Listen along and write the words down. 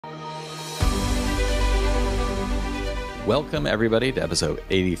Welcome, everybody, to episode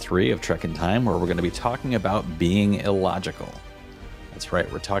 83 of Trek in Time, where we're going to be talking about being illogical. That's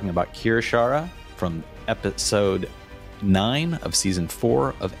right, we're talking about Kir'Shara from episode 9 of season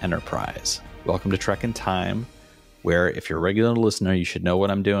 4 of Enterprise. Welcome to Trek in Time, where if you're a regular listener, you should know what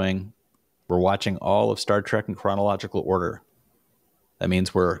I'm doing. We're watching all of Star Trek in chronological order. That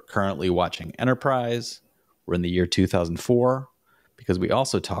means we're currently watching Enterprise. We're in the year 2004, because we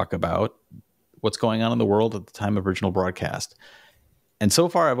also talk about what's going on in the world at the time of original broadcast. And so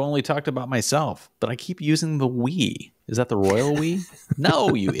far, I've only talked about myself, but I keep using the we. Is that the royal we?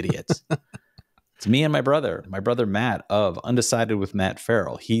 No, you idiots. It's me and my brother Matt of Undecided with Matt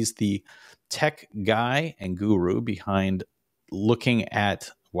Farrell. He's the tech guy and guru behind looking at,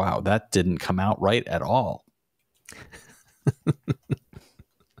 wow, that didn't come out right at all.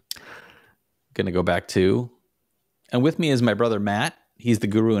 Going to go back to, and with me is my brother Matt. He's the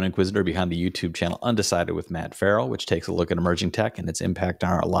guru and inquisitor behind the YouTube channel Undecided with Matt Farrell, which takes a look at emerging tech and its impact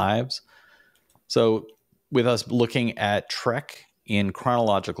on our lives. So with us looking at Trek in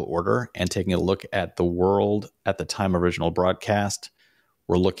chronological order and taking a look at the world at the time of original broadcast,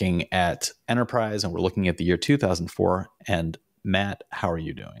 we're looking at Enterprise and we're looking at the year 2004. And Matt, how are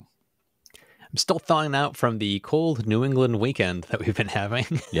you doing? I'm still thawing out from the cold New England weekend that we've been having.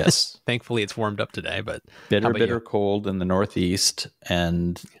 Yes. Thankfully, it's warmed up today, but bitter cold in the Northeast.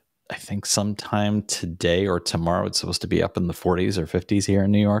 And I think sometime today or tomorrow, it's supposed to be up in the 40s or 50s here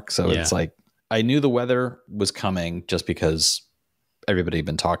in New York. So It's like, I knew the weather was coming just because everybody had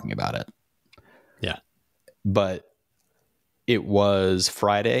been talking about it. Yeah. But it was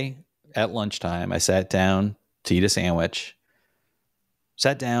Friday at lunchtime. I sat down to eat a sandwich.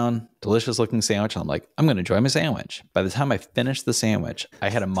 Sat down, delicious looking sandwich. I'm like, I'm going to enjoy my sandwich. By the time I finished the sandwich,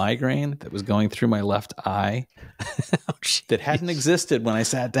 I had a migraine that was going through my left eye that hadn't existed when I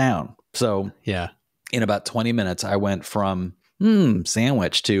sat down. So in about 20 minutes, I went from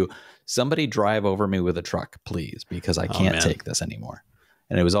sandwich to somebody drive over me with a truck, please, because I can't take this anymore.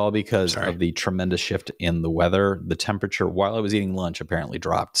 And it was all because of the tremendous shift in the weather. The temperature while I was eating lunch apparently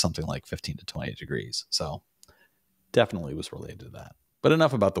dropped something like 15 to 20 degrees. So definitely was related to that. But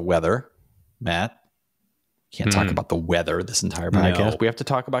enough about the weather, Matt. Can't talk about the weather this entire podcast. No. We have to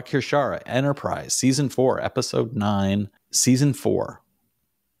talk about Kir'Shara, Enterprise, Season 4, Episode 9, Season 4.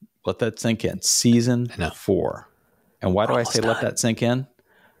 Let that sink in. Season 4. And why do I say let that sink in?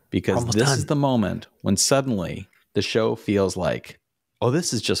 Because this is the moment when suddenly the show feels like, oh,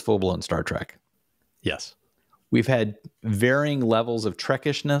 this is just full-blown Star Trek. Yes. We've had varying levels of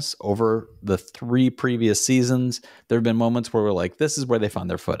Trekishness over the 3 previous seasons. There have been moments where we're like, this is where they found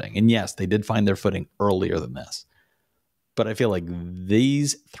their footing. And yes, they did find their footing earlier than this. But I feel like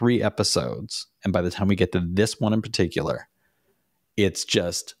these 3 episodes, and by the time we get to this one in particular, it's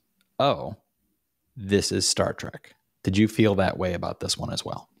just, oh, this is Star Trek. Did you feel that way about this one as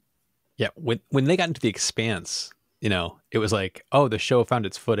well? Yeah. When they got into the Expanse, it was like, oh, the show found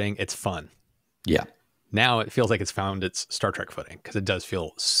its footing. It's fun. Yeah. Now it feels like it's found its Star Trek footing because it does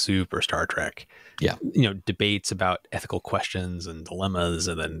feel super Star Trek. Yeah. Debates about ethical questions and dilemmas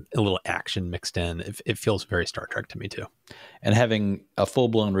and then a little action mixed in. It feels very Star Trek to me too. And having a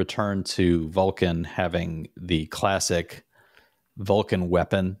full-blown return to Vulcan, having the classic Vulcan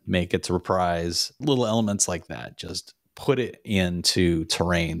weapon make its reprise, little elements like that, just put it into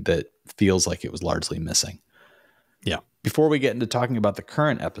terrain that feels like it was largely missing. Yeah. Before we get into talking about the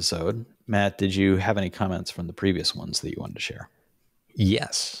current episode, Matt, did you have any comments from the previous ones that you wanted to share?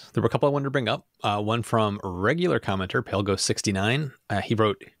 Yes. There were a couple I wanted to bring up. One from regular commenter, PaleGhost69. He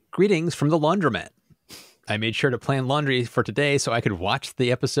wrote, "Greetings from the laundromat. I made sure to plan laundry for today so I could watch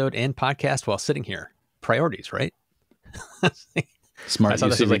the episode and podcast while sitting here. Priorities, right?" Smart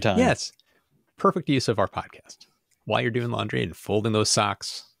use of your time. Yes. Perfect use of our podcast. While you're doing laundry and folding those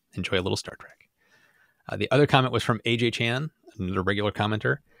socks, enjoy a little Star Trek. The other comment was from AJ Chan, another regular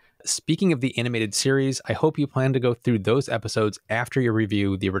commenter. "Speaking of the animated series, I hope you plan to go through those episodes after you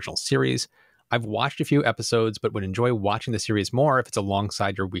review the original series. I've watched a few episodes, but would enjoy watching the series more if it's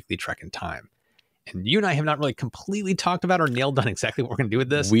alongside your weekly Trek in Time." And you and I have not really completely talked about or nailed down exactly what we're going to do with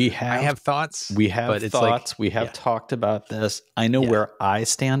this. I have thoughts. We have thoughts. We have talked about this. I know where I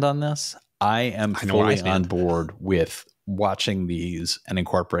stand on this. I am fully on board with watching these and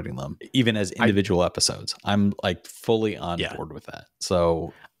incorporating them, even as individual episodes. I'm like fully on board with that.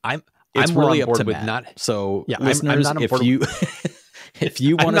 So it's really up to Matt. So listeners, if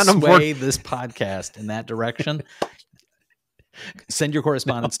you want to sway this podcast in that direction, send your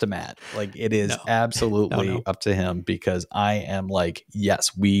correspondence to Matt. Like it is absolutely up to him, because I am like,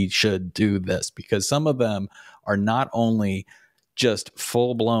 yes, we should do this, because some of them are not only just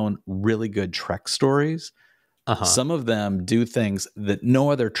full blown, really good Trek stories, Some of them do things that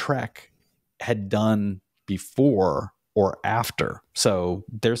no other Trek had done before or after. So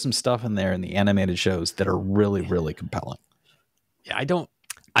there's some stuff in there in the animated shows that are really, really compelling. Yeah, I don't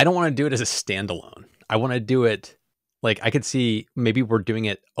want to do it as a standalone. I want to do it like I could see maybe we're doing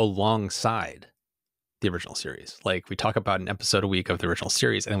it alongside the original series. Like we talk about an episode a week of the original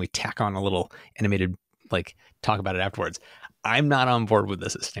series and then we tack on a little animated, like talk about it afterwards. I'm not on board with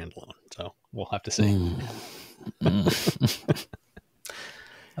this as standalone. So we'll have to see.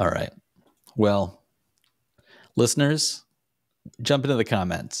 All right. Well, listeners, jump into the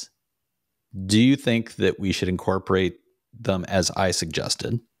comments. Do you think that we should incorporate them as I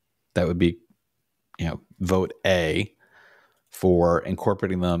suggested? That would be, vote A for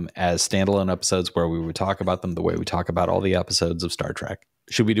incorporating them as standalone episodes where we would talk about them the way we talk about all the episodes of Star Trek.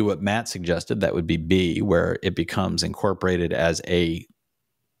 Should we do what Matt suggested? That would be B, where it becomes incorporated as a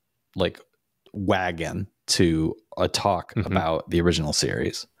wagon to a talk about the original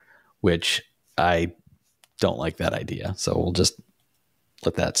series, which I don't like that idea. So we'll just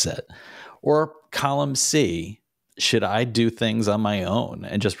let that sit. Or column C, should I do things on my own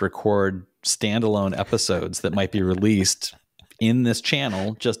and just record standalone episodes that might be released in this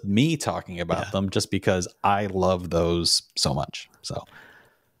channel, just me talking about them, just because I love those so much. So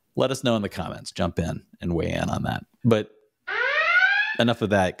let us know in the comments. Jump in and weigh in on that. But enough of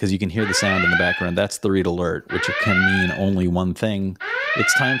that, because you can hear the sound in the background. That's the read alert, which can mean only one thing.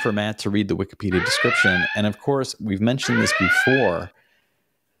 It's time for Matt to read the Wikipedia description. And of course, we've mentioned this before.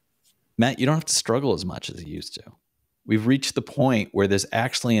 Matt, you don't have to struggle as much as you used to. We've reached the point where there's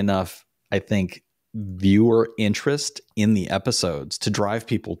actually enough, I think, viewer interest in the episodes to drive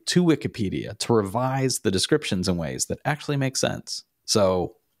people to Wikipedia to revise the descriptions in ways that actually make sense.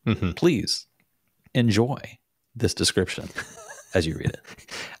 So please enjoy this description as you read it.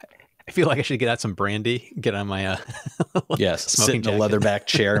 I feel like I should get out some brandy, get on my sit in a leatherback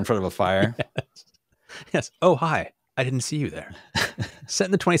chair in front of a fire. Yes. Oh, hi. I didn't see you there. Set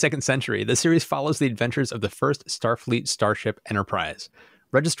in the 22nd century, the series follows the adventures of the first Starfleet starship Enterprise,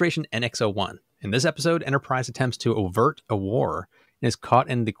 registration NX-01. In this episode, Enterprise attempts to avert a war and is caught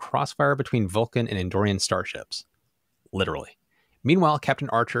in the crossfire between Vulcan and Andorian starships. Literally. Meanwhile, Captain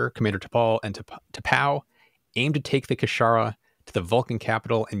Archer, Commander T'Pol, and T'Pau aim to take the Kir'Shara to the Vulcan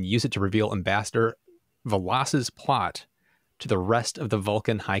capital and use it to reveal Ambassador Valas's plot to the rest of the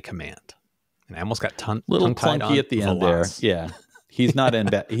Vulcan High Command. And I almost got little tongue-tied clunky at the end there. Yeah. He's not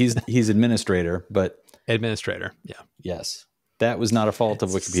he's administrator, but administrator. Yeah. Yes. That was not a fault of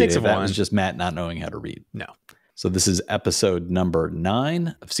Wikipedia. That was just Matt not knowing how to read. No. So this is episode number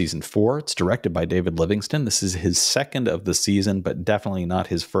 9 of season 4. It's directed by David Livingston. This is his second of the season, but definitely not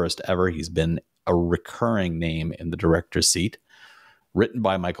his first ever. He's been a recurring name in the director's seat. Written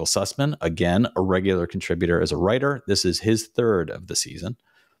by Michael Sussman, again, a regular contributor as a writer. This is his third of the season.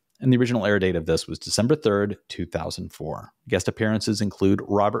 And the original air date of this was December 3rd, 2004. Guest appearances include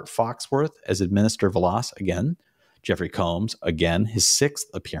Robert Foxworth as Administrator Valas, again. Jeffrey Combs, again, his 6th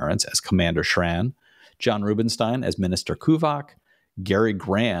appearance as Commander Shran. John Rubinstein as Minister Kuvak. Gary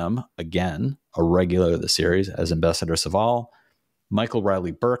Graham, again, a regular of the series, as Ambassador Saval. Michael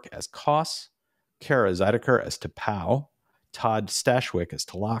Riley Burke as Koss. Kara Zeideker as T'Pau. Todd Stashwick as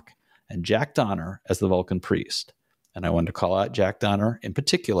Talak. And Jack Donner as the Vulcan priest. And I wanted to call out Jack Donner in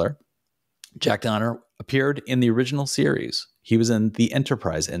particular. Jack Donner appeared in the original series. He was in the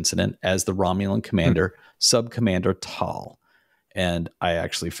Enterprise incident as the Romulan commander, Subcommander Tal. And I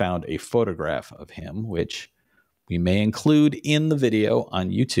actually found a photograph of him, which we may include in the video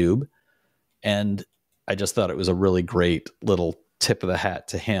on YouTube. And I just thought it was a really great little tip of the hat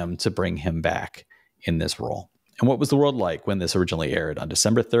to him to bring him back in this role. And what was the world like when this originally aired on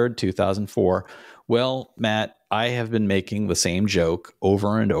December 3rd, 2004? Well, Matt, I have been making the same joke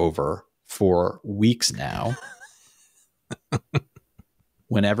over and over for weeks now.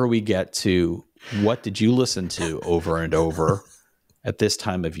 Whenever we get to what did you listen to over and over at this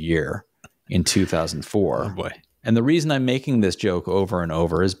time of year in 2004? Oh boy. And the reason I'm making this joke over and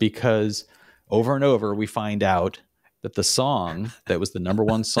over is because over and over we find out that the song that was the number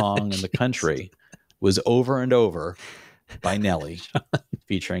one song in the country was Over and Over by Nelly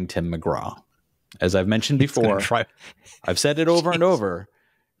featuring Tim McGraw. As I've mentioned before, I've said it over and over.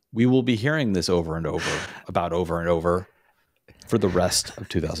 We will be hearing this over and over about over and over for the rest of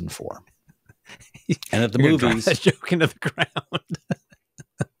 2004. And at the movies, that joke into the ground.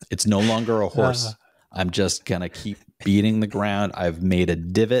 It's no longer a horse. I'm just going to keep beating the ground. I've made a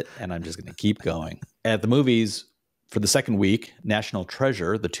divot and I'm just going to keep going. At the movies, for the second week, National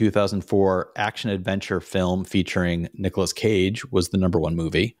Treasure, the 2004 action-adventure film featuring Nicolas Cage, was the number one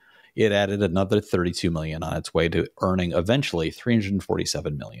movie. it added another 32 million on its way to earning eventually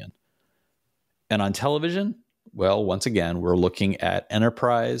 347 million. And on television, well, once again, we're looking at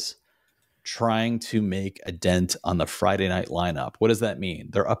Enterprise trying to make a dent on the Friday night lineup. What does that mean?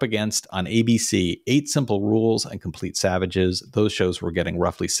 They're up against, on ABC, 8 Simple Rules and Complete Savages. Those shows were getting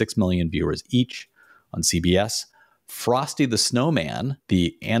roughly 6 million viewers each. On CBS, Frosty the Snowman,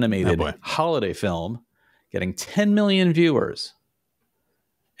 the animated holiday film, getting 10 million viewers.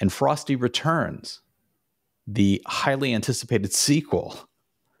 And Frosty Returns, the highly anticipated sequel,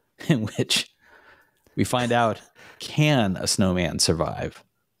 in which we find out, can a snowman survive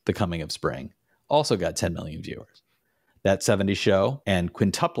the coming of spring, also got 10 million viewers. That 70s Show and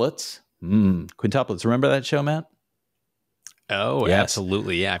Quintuplets. Quintuplets. Remember that show, Matt? Oh, yes.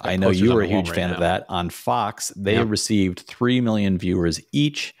 Absolutely. Yeah. I know you were a huge fan of that. On Fox, they received 3 million viewers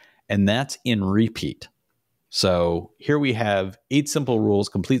each, and that's in repeat. So here we have 8 Simple Rules,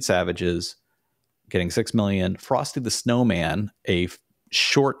 Complete Savages, getting 6 million. Frosty the Snowman, a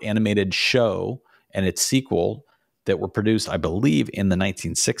short animated show, and its sequel that were produced, I believe, in the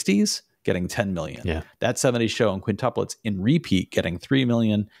 1960s, getting 10 million. Yeah. That 70s Show and Quintuplets in repeat, getting 3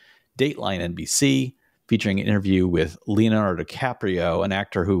 million. Dateline NBC, featuring an interview with Leonardo DiCaprio, an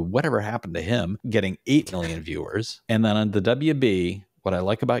actor who, whatever happened to him, getting 8 million viewers. And then on the WB, What I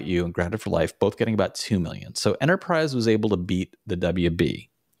Like About You and Grounded for Life, both getting about 2 million. So Enterprise was able to beat the WB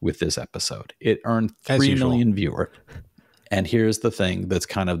with this episode. It earned 3 million viewers. And here's the thing that's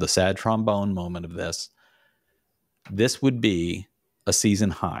kind of the sad trombone moment of this. This would be a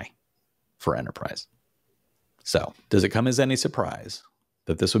season high for Enterprise. So does it come as any surprise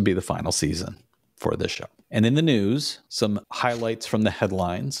that this would be the final season for this show? And in the news, some highlights from the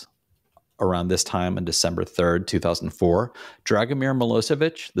headlines around this time on December 3rd, 2004. Dragomir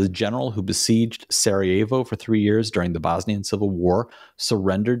Milosevic, the general who besieged Sarajevo for 3 years during the Bosnian Civil War,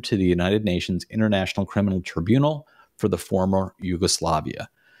 surrendered to the United Nations International Criminal Tribunal for the former Yugoslavia.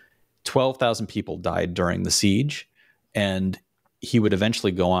 12,000 people died during the siege, and he would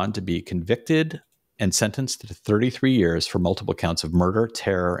eventually go on to be convicted and sentenced to 33 years for multiple counts of murder,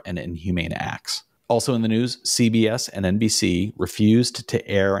 terror, and inhumane acts. Also in the news, CBS and NBC refused to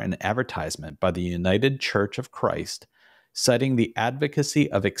air an advertisement by the United Church of Christ, citing the advocacy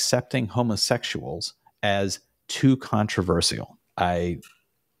of accepting homosexuals as too controversial. I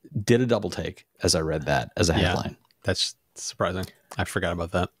did a double take as I read that as a headline. That's surprising. I forgot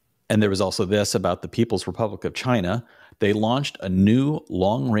about that. And there was also this about the People's Republic of China. They launched a new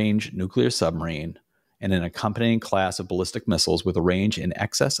long-range nuclear submarine and an accompanying class of ballistic missiles with a range in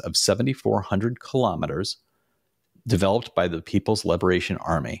excess of 7,400 kilometers, developed by the People's Liberation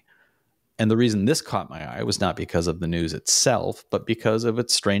Army. And the reason this caught my eye was not because of the news itself, but because of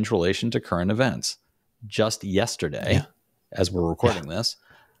its strange relation to current events. Just yesterday, as we're recording this,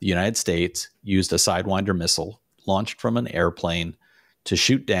 the United States used a Sidewinder missile launched from an airplane to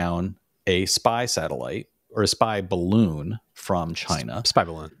shoot down a spy satellite or a spy balloon from China. Spy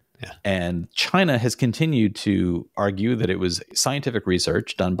balloon. Yeah. And China has continued to argue that it was scientific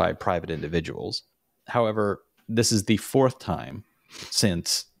research done by private individuals. However, this is the 4th time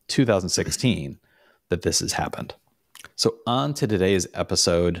since 2016 that this has happened. So on to today's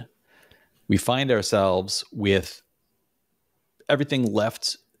episode, we find ourselves with everything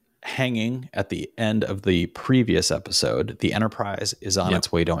left hanging at the end of the previous episode. The Enterprise is on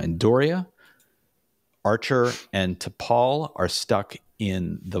its way to Andoria. Archer and T'Pol are stuck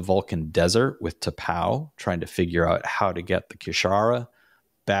in the Vulcan desert with T'Pau, trying to figure out how to get the Kir'Shara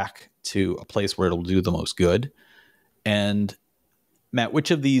back to a place where it'll do the most good. And Matt,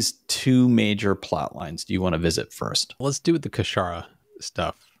 which of these 2 major plot lines do you want to visit first? Let's do the Kir'Shara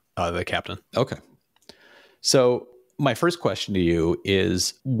stuff, the captain. Okay. So my first question to you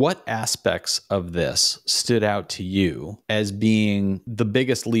is, what aspects of this stood out to you as being the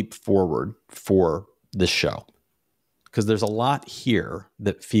biggest leap forward for this show? Because there's a lot here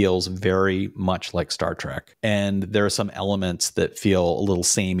that feels very much like Star Trek. And there are some elements that feel a little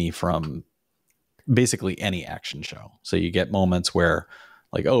samey from basically any action show. So you get moments where,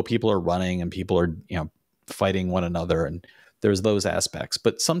 like, oh, people are running and people are, fighting one another. And there's those aspects.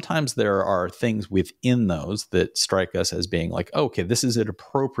 But sometimes there are things within those that strike us as being like, oh, okay, this is an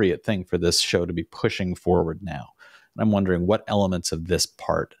appropriate thing for this show to be pushing forward now. And I'm wondering what elements of this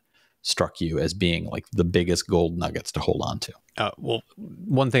part struck you as being like the biggest gold nuggets to hold on to? Well,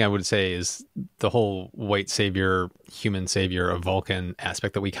 one thing I would say is the whole white savior, human savior of Vulcan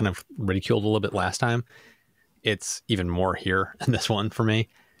aspect that we kind of ridiculed a little bit last time. It's even more here in this one for me.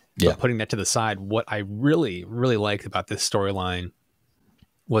 But putting that to the side, what I really, really liked about this storyline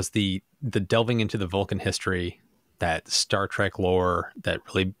was the delving into the Vulcan history that Star Trek lore that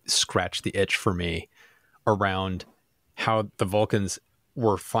really scratched the itch for me around how the Vulcans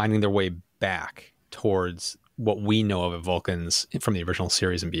were finding their way back towards what we know of Vulcans from the original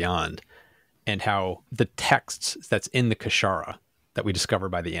series and beyond, and how the texts that's in the Kir'Shara that we discover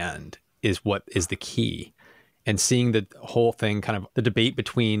by the end is what is the key. And seeing the whole thing, kind of the debate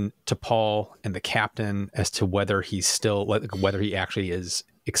between T'Pol and the captain as to whether he's still, whether he actually is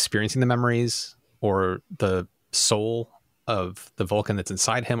experiencing the memories or the soul of the Vulcan that's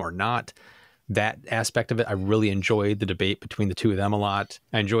inside him or not. That aspect of it, I really enjoyed the debate between the two of them a lot.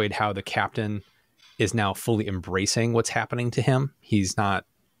 I enjoyed how the captain is now fully embracing what's happening to him. He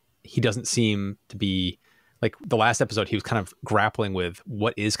doesn't seem to be, like the last episode, he was kind of grappling with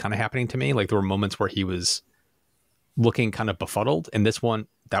what is kind of happening to me. Like there were moments where he was looking kind of befuddled, and this one,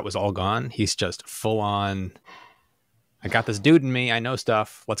 that was all gone. He's just full on, I got this dude in me, I know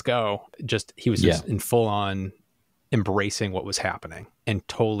stuff, let's go. He was just in full on embracing what was happening and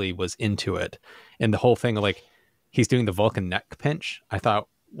totally was into it. And the whole thing, like he's doing the Vulcan neck pinch, I thought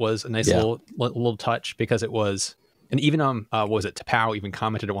was a nice little touch, because it was, and even what was it, T'Pau even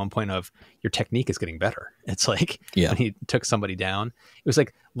commented at one point of, your technique is getting better. It's like when he took somebody down, it was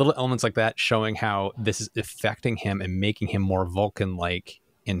like little elements like that showing how this is affecting him and making him more Vulcan-like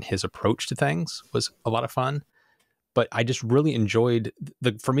in his approach to things was a lot of fun. But I just really enjoyed,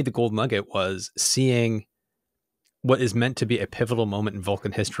 for me, the gold nugget was seeing what is meant to be a pivotal moment in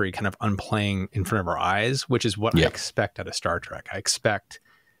Vulcan history kind of unplaying in front of our eyes, which is what I expect out of Star Trek. I expect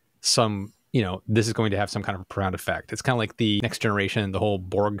some, this is going to have some kind of profound effect. It's kind of like the Next Generation, the whole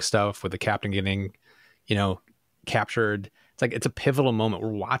Borg stuff with the captain getting, captured. It's like, it's a pivotal moment. We're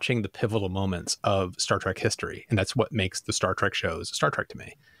watching the pivotal moments of Star Trek history. And that's what makes the Star Trek shows Star Trek to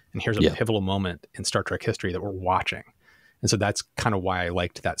me. And here's a pivotal moment in Star Trek history that we're watching. And so that's kind of why I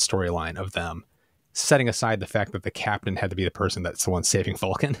liked that storyline of them, setting aside the fact that the captain had to be the person that's the one saving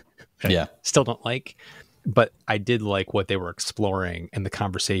Vulcan. Still don't like. But I did like what they were exploring and the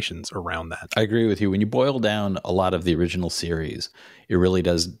conversations around that. I agree with you. When you boil down a lot of the original series, it really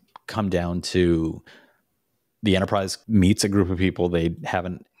does come down to the Enterprise meets a group of people they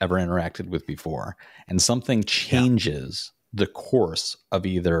haven't ever interacted with before, and something changes the course of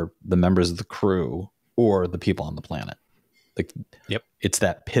either the members of the crew or the people on the planet. Like, it's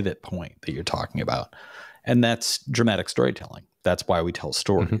that pivot point that you're talking about. And that's dramatic storytelling. That's why we tell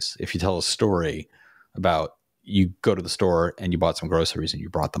stories. If you tell a story about, you go to the store and you bought some groceries and you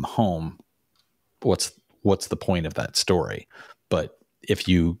brought them home, what's the point of that story? But if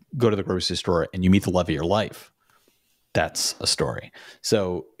you go to the grocery store and you meet the love of your life, that's a story.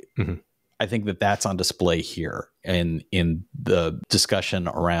 So I think that that's on display here in the discussion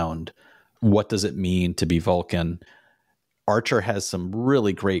around what does it mean to be Vulcan. Archer has some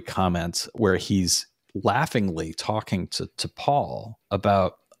really great comments where he's laughingly talking to Paul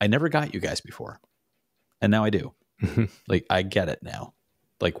about, I never got you guys before, and now I do. Like, I get it now.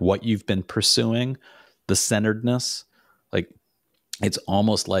 Like, what you've been pursuing, the centeredness, like, it's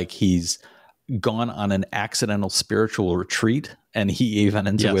almost like he's gone on an accidental spiritual retreat, and he even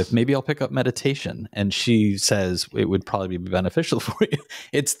ends it with, maybe I'll pick up meditation. And she says it would probably be beneficial for you.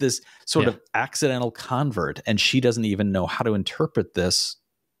 It's this sort of accidental convert, and she doesn't even know how to interpret this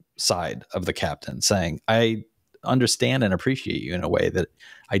side of the captain, saying, I understand and appreciate you in a way that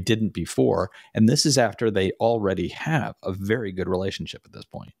I didn't before. And this is after they already have a very good relationship at this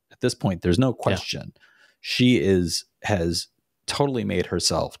point. At this point, there's no question. She has totally made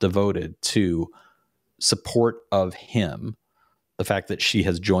herself devoted to support of him, the fact that she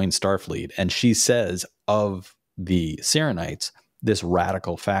has joined Starfleet, and she says of the Sirenites, this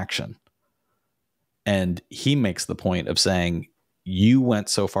radical faction. And he makes the point of saying, you went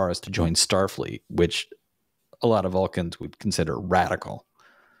so far as to join Starfleet, which a lot of Vulcans would consider radical.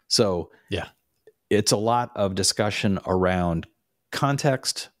 So it's a lot of discussion around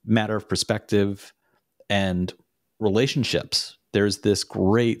context, matter of perspective, and relationships. There's this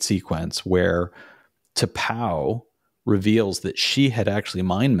great sequence where T'Pau reveals that she had actually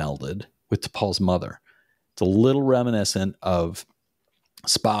mind melded with T'Pol's mother. It's a little reminiscent of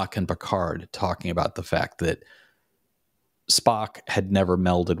Spock and Picard talking about the fact that Spock had never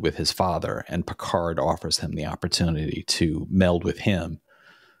melded with his father, and Picard offers him the opportunity to meld with him.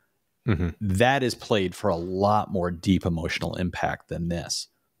 That is played for a lot more deep emotional impact than this.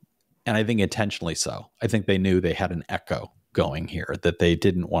 And I think intentionally so. I think they knew they had an echo going here that they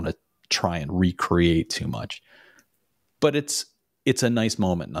didn't want to try and recreate too much. But it's a nice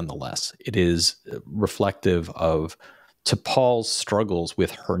moment nonetheless. It is reflective of T'Pol's struggles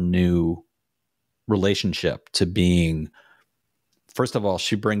with her new relationship to being first of all,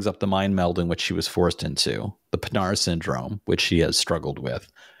 she brings up the mind melding, which she was forced into, the Pinar syndrome, which she has struggled with,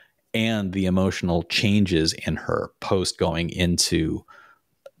 and the emotional changes in her post going into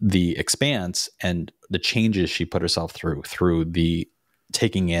the expanse and the changes she put herself through the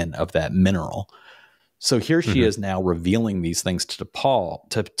taking in of that mineral. So here she is now revealing these things to Paul,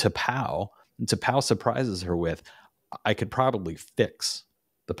 to Pow, and to Pow surprises her with, I could probably fix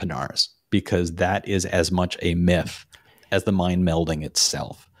the Pinars because that is as much a myth as the mind melding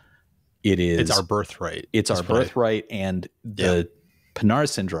itself. It's our birthright. It's our birthright. And the Pinar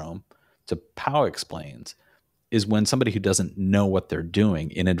syndrome, to Pow explains, is when somebody who doesn't know what they're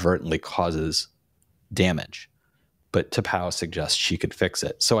doing inadvertently causes damage. But T'Pau suggests she could fix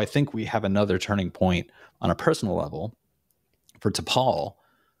it. So I think we have another turning point on a personal level for T'Pau,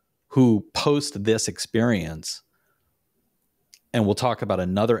 who post this experience, and we'll talk about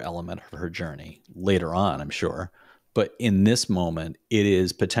another element of her journey later on, I'm sure. But in this moment, it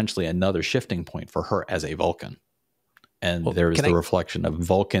is potentially another shifting point for her as a Vulcan. And there is the reflection of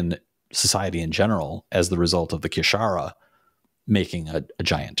Vulcan society in general as the result of the Kir'Shara making a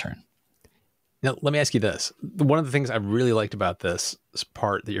giant turn. Now, let me ask you this. One of the things I really liked about this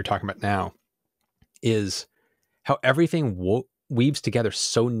part that you're talking about now is how everything weaves together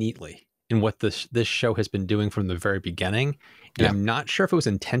so neatly in what this show has been doing from the very beginning. And I'm not sure if it was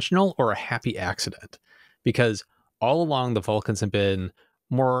intentional or a happy accident, because all along the Vulcans have been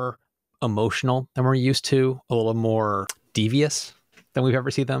more emotional than we're used to, a little more devious than we've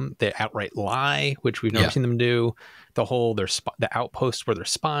ever seen them. They outright lie, which we've never seen them do. The whole, the outposts where they're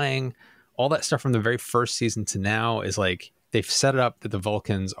spying, all that stuff from the very first season to now is like, they've set it up that the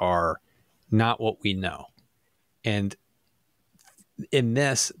Vulcans are not what we know. And in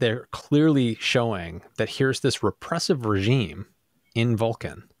this, they're clearly showing that here's this repressive regime in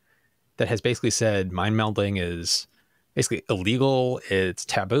Vulcan that has basically said mind melding is basically illegal, it's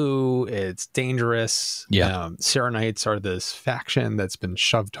taboo, it's dangerous. Serenites are this faction that's been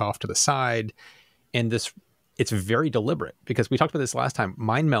shoved off to the side. And it's very deliberate, because we talked about this last time.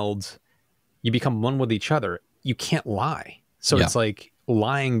 Mind melds, you become one with each other. You can't lie. So it's like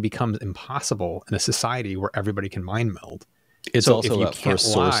lying becomes impossible in a society where everybody can mind meld. It's also about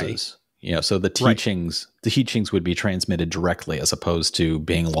first sources. So the teachings would be transmitted directly as opposed to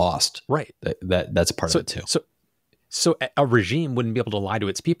being lost. Right. That's part of it too. So a regime wouldn't be able to lie to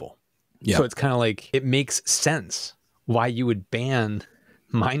its people. Yeah. So it's kind of like, it makes sense why you would ban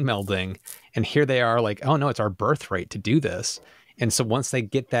mind melding. And here they are like, oh no, it's our birthright to do this. And so once they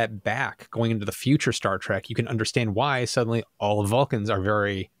get that back going into the future Star Trek, you can understand why suddenly all Vulcans are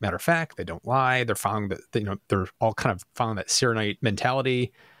very matter of fact. They don't lie. They're following they're all kind of following that Serenite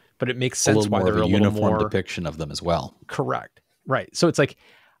mentality, but it makes sense why they're a uniform depiction of them as well. Correct. Right. So it's like,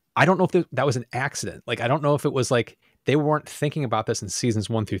 I don't know if that was an accident. Like, I don't know if it was like they weren't thinking about this in seasons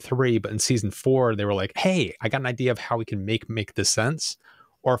 1 through 3, but in season 4, they were like, hey, I got an idea of how we can make this sense.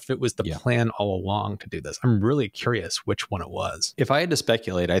 Or if it was the plan all along to do this. I'm really curious which one it was. If I had to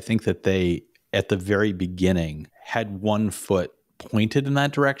speculate, I think that they, at the very beginning, had one foot pointed in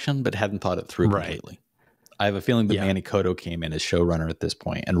that direction, but hadn't thought it through completely. I have a feeling that Manny Koto came in as showrunner at this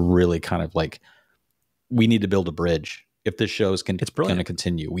point and really kind of like, we need to build a bridge. If this show is going to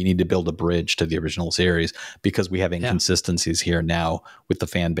continue, we need to build a bridge to the original series because we have inconsistencies here now with the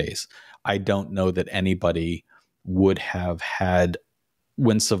fan base. I don't know that anybody would have had...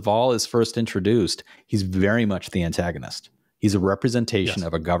 When Saval is first introduced, he's very much the antagonist. He's a representation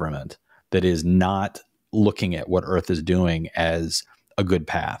of a government that is not looking at what Earth is doing as a good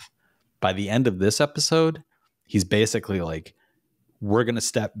path. By the end of this episode, he's basically like, we're going to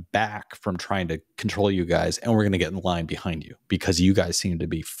step back from trying to control you guys, and we're going to get in line behind you because you guys seem to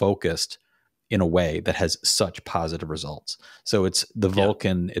be focused in a way that has such positive results. So it's the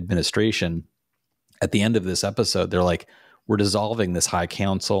Vulcan administration. At the end of this episode, they're like, we're dissolving this high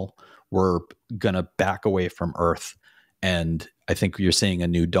council. We're going to back away from Earth. And I think you're seeing a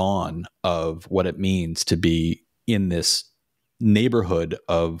new dawn of what it means to be in this neighborhood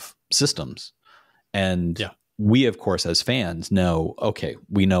of systems. And we, of course, as fans know, okay,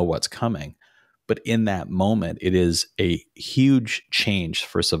 we know what's coming. But in that moment, it is a huge change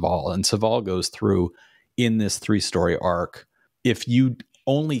for Saval. And Saval goes through in this 3-story arc. If you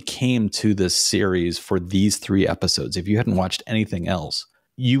only came to this series for these 3 episodes, if you hadn't watched anything else,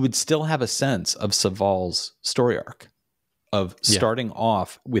 you would still have a sense of Saval's story arc of starting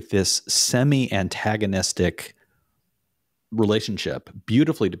off with this semi-antagonistic relationship,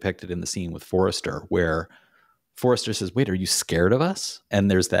 beautifully depicted in the scene with Forrester, where Forrester says, wait, are you scared of us? And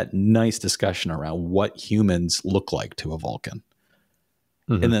there's that nice discussion around what humans look like to a Vulcan.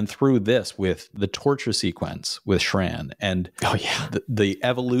 And then through this with the torture sequence with Shran and the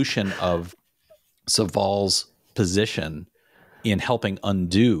evolution of Saval's position in helping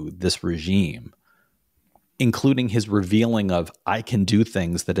undo this regime, including his revealing of, I can do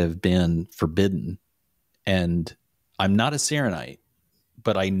things that have been forbidden. And I'm not a Serenite,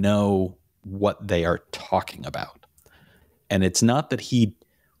 but I know what they are talking about. And it's not that he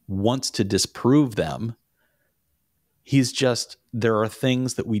wants to disprove them. He's just, there are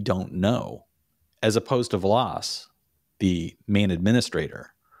things that we don't know, as opposed to Vlas, the main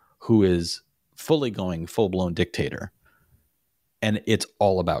administrator, who is fully going full-blown dictator. And it's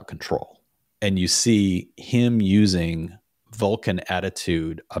all about control. And you see him using Vulcan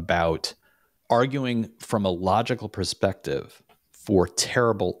attitude about arguing from a logical perspective for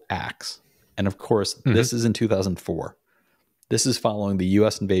terrible acts. And of course, this is in 2004. This is following the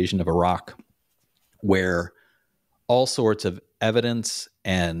U.S. invasion of Iraq, where all sorts of evidence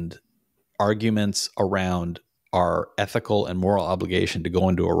and arguments around our ethical and moral obligation to go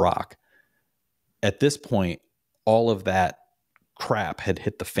into Iraq. At this point, all of that crap had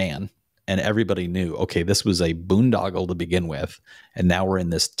hit the fan, and everybody knew, okay, this was a boondoggle to begin with, and now we're in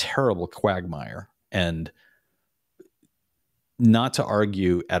this terrible quagmire. And not to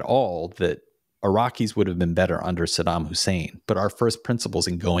argue at all that Iraqis would have been better under Saddam Hussein, but our first principles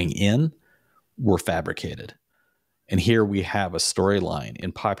in going in were fabricated. And here we have a storyline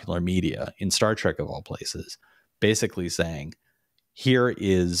in popular media, in Star Trek of all places, basically saying, here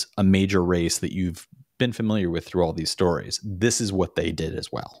is a major race that you've been familiar with through all these stories. This is what they did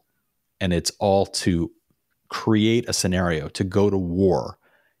as well. And it's all to create a scenario to go to war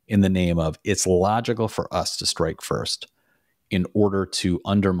in the name of, it's logical for us to strike first in order to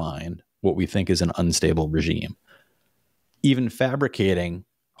undermine what we think is an unstable regime. Even fabricating,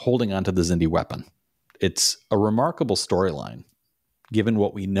 holding onto the Xindi weapon. It's a remarkable storyline, given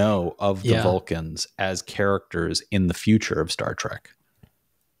what we know of the Vulcans as characters in the future of Star Trek.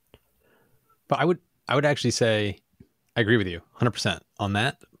 But I would actually say, I agree with you 100% on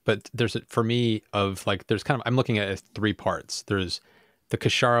that. But there's, for me, of like, there's kind of, I'm looking at it as three parts. There's the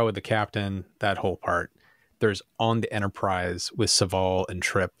Kir'Shara with the captain, that whole part. There's on the Enterprise with Saval and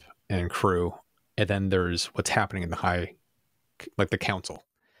Trip and crew. And then there's what's happening in the high, like the council.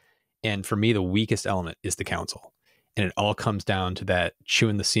 And for me, the weakest element is the council. And it all comes down to that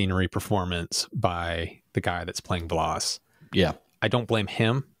chewing the scenery performance by the guy that's playing Vlas. Yeah. I don't blame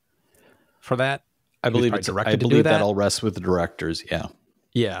him for that. I believe that all rests with the directors. Yeah.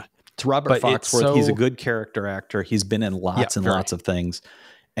 Yeah. To Robert Foxworth, he's a good character actor. He's been in lots and lots of things.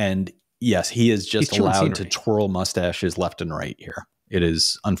 And yes, he is just allowed to twirl mustaches left and right here. It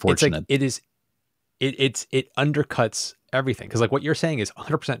is unfortunate. It's like, it undercuts everything. Cause like what you're saying is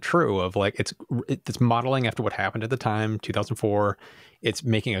 100% true of like, it's modeling after what happened at the time, 2004. It's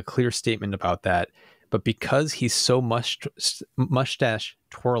making a clear statement about that. But because he's so mustache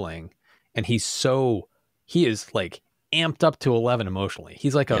twirling and he is like amped up to 11 emotionally.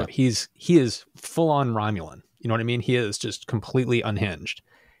 He's like he is full on Romulan. You know what I mean? He is just completely unhinged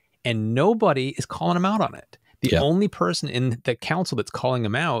and nobody is calling him out on it. The only person in the council that's calling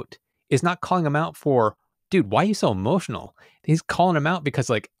him out is not calling him out for, dude, why are you so emotional? He's calling him out because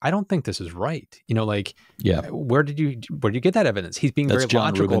like, I don't think this is right. You know, like, where did you get that evidence? He's being very John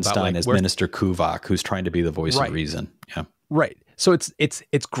logical Rubinstein about like, as Minister Kuvak, who's trying to be the voice of reason. Yeah. Right. So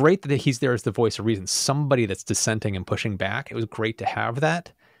it's great that he's there as the voice of reason, somebody that's dissenting and pushing back. It was great to have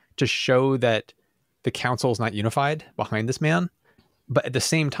that to show that the council is not unified behind this man. But at the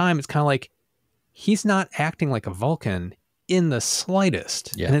same time, it's kind of like, he's not acting like a Vulcan in the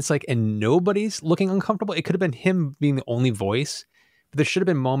slightest. Yeah. And it's like, and nobody's looking uncomfortable. It could have been him being the only voice, but there should have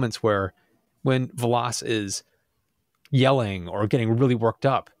been moments where when Vlas is yelling or getting really worked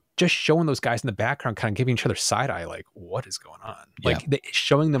up, just showing those guys in the background, kind of giving each other side eye, like, what is going on? Like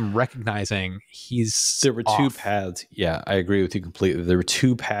showing them recognizing there were two paths. Yeah, I agree with you completely. There were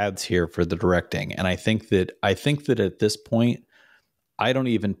two paths here for the directing. And I think that at this point, I don't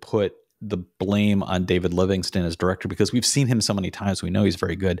even put the blame on David Livingston as director because we've seen him so many times. We know he's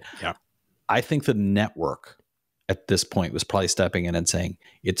very good. Yeah. I think the network at this point was probably stepping in and saying,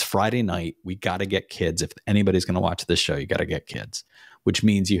 it's Friday night. We got to get kids. If anybody's going to watch this show, you got to get kids, which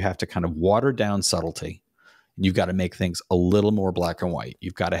means you have to kind of water down subtlety. You've got to make things a little more black and white.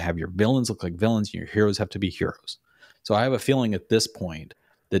 You've got to have your villains look like villains and your heroes have to be heroes. So I have a feeling at this point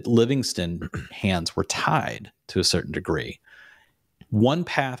that Livingston hands were tied to a certain degree. One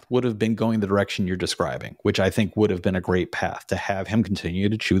path would have been going the direction you're describing, which I think would have been a great path to have him continue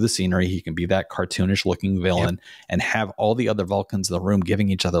to chew the scenery. He can be that cartoonish looking villain and have all the other Vulcans in the room giving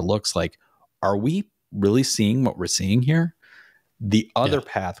each other looks like, are we really seeing what we're seeing here? The other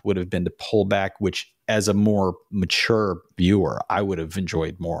path would have been to pull back, which as a more mature viewer, I would have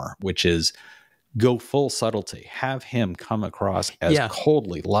enjoyed more, which is go full subtlety, have him come across as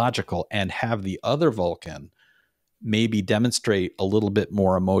coldly logical, and have the other Vulcan maybe demonstrate a little bit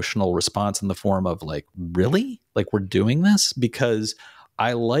more emotional response in the form of like, really? Like, we're doing this? Because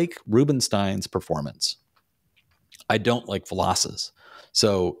I like Rubinstein's performance. I don't like V'Las's.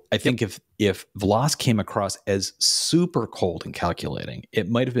 So I think if V'Las came across as super cold and calculating, it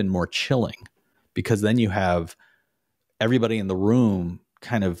might have been more chilling, because then you have everybody in the room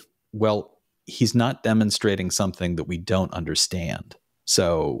kind of, well, he's not demonstrating something that we don't understand.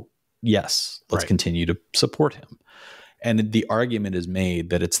 So yes, let's continue to support him. And the argument is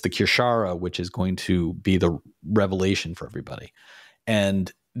made that it's the Kir'Shara which is going to be the revelation for everybody.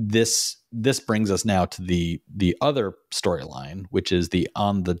 And this brings us now to the other storyline, which is the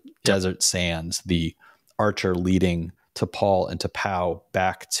on the desert sands, the Archer leading T'Pol and T'Pau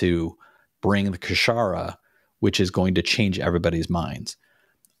back to bring the Kir'Shara, which is going to change everybody's minds.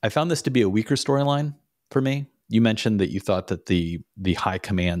 I found this to be a weaker storyline for me. You mentioned that you thought that the high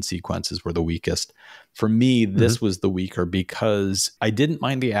command sequences were the weakest. For me, this was the weaker, because I didn't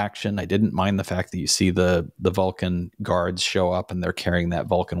mind the action. I didn't mind the fact that you see the Vulcan guards show up and they're carrying that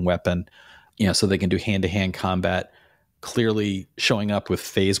Vulcan weapon, so they can do hand-to-hand combat. Clearly showing up with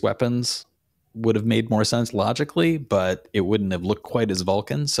phase weapons would have made more sense logically, but it wouldn't have looked quite as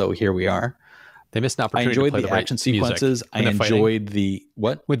Vulcan. So here we are. They missed an opportunity. I enjoyed to play the the action sequences. I enjoyed the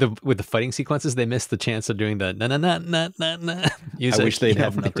what with the fighting sequences. They missed the chance of doing the na na na na na na music. I wish they'd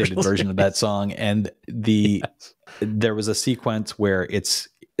have an updated version of that song. And there was a sequence where it's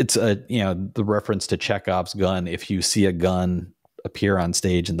a the reference to Chekhov's gun. If you see a gun appear on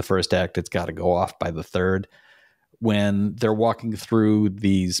stage in the first act, it's got to go off by the third. When they're walking through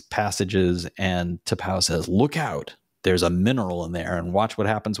these passages, and T'Pau says, "Look out! There's a mineral in there, and watch what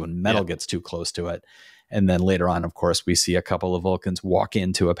happens when metal gets too close to it." And then later on, of course, we see a couple of Vulcans walk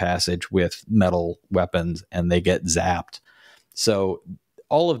into a passage with metal weapons and they get zapped. So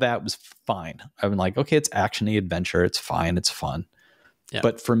all of that was fine. I'm like, okay, it's action-y adventure. It's fine. It's fun. Yeah.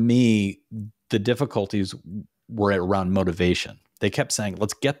 But for me, the difficulties were around motivation. They kept saying,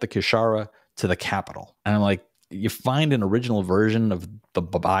 let's get the Kir'Shara to the capital. And I'm like, you find an original version of the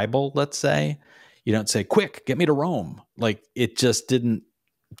Bible, let's say. You don't say, quick, get me to Rome. Like, it just didn't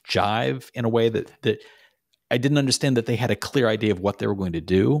jive in a way that I didn't understand that they had a clear idea of what they were going to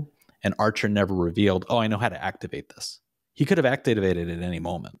do. And Archer never revealed, I know how to activate this. He could have activated it at any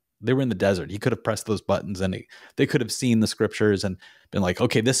moment. They were in the desert. He could have pressed those buttons, and they could have seen the scriptures and been like,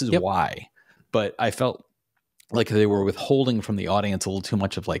 okay, this is why. But I felt like they were withholding from the audience a little too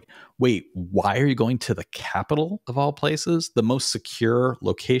much of like, wait, why are you going to the capital of all places? The most secure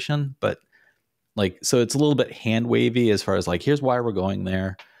location, but so it's a little bit hand wavy as far as like, here's why we're going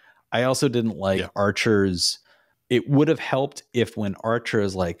there. I also didn't like Archer's. It would have helped if when Archer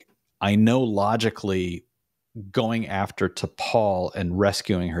is like, I know logically going after T'Pol and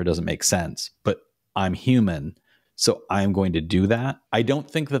rescuing her doesn't make sense, but I'm human, so I'm going to do that. I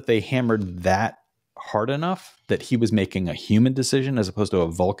don't think that they hammered that hard enough that he was making a human decision as opposed to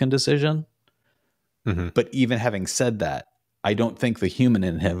a Vulcan decision. But even having said that, I don't think the human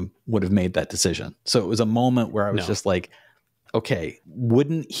in him would have made that decision. So it was a moment where I was just like, okay,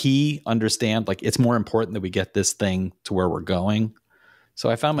 wouldn't he understand? Like, it's more important that we get this thing to where we're going.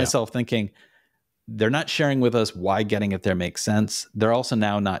 So I found myself thinking, they're not sharing with us why getting it there makes sense. They're also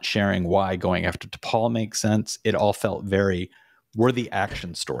now not sharing why going after T'Pol makes sense. It all felt very, we're the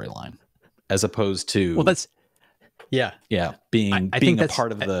action storyline as opposed to, well, that's, being a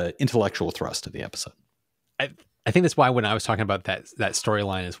part of the intellectual thrust of the episode. I think that's why when I was talking about that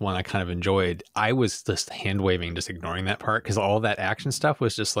storyline is one I kind of enjoyed. I was just hand waving, just ignoring that part, because all that action stuff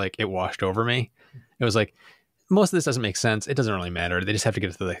was just like, it washed over me. It was like, most of this doesn't make sense. It doesn't really matter. They just have to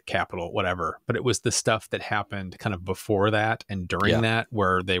get to the capital, whatever. But it was the stuff that happened kind of before that and during that,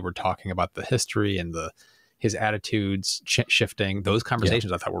 where they were talking about the history and his attitudes shifting. Those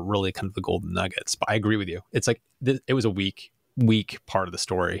conversations I thought were really kind of the golden nuggets. But I agree with you. It's like, it was a weak part of the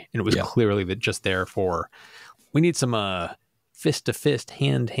story. And it was clearly that just there for, we need some fist to fist,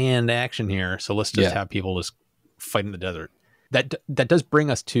 hand to hand action here. So let's just have people just fight in the desert. That does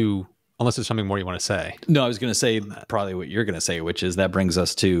bring us to, unless there's something more you want to say. No, I was going to say probably what you're going to say, which is that brings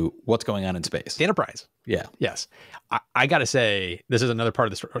us to what's going on in space. The Enterprise. Yeah. Yes. I got to say, this is another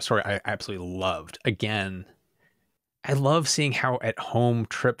part of the story I absolutely loved. Again, I love seeing how at home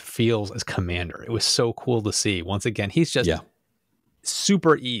Trip feels as commander. It was so cool to see. Once again, he's just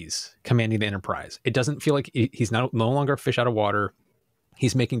super ease commanding the Enterprise. It doesn't feel like he's no longer a fish out of water.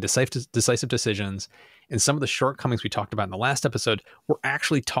 He's making decisive decisions. And some of the shortcomings we talked about in the last episode were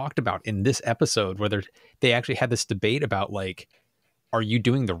actually talked about in this episode, where they actually had this debate about, like, are you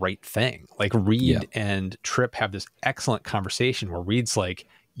doing the right thing? Like, Reed and Trip have this excellent conversation where Reed's like,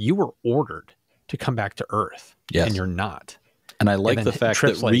 you were ordered to come back to Earth, and you're not. And I like the fact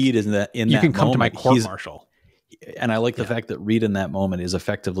that Reed is in that moment. You can come to my court-martial. And I like the fact that Reed in that moment is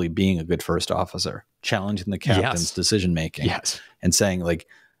effectively being a good first officer, challenging the captain's decision-making and saying, like,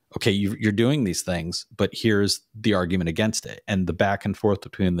 okay, you're doing these things, but here's the argument against it. And the back and forth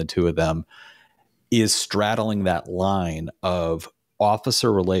between the two of them is straddling that line of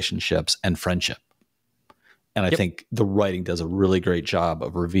officer relationships and friendship. And I think the writing does a really great job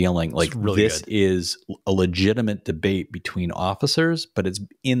of revealing, like, this is a legitimate debate between officers, but it's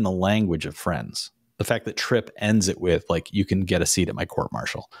in the language of friends. The fact that Trip ends it with, like, you can get a seat at my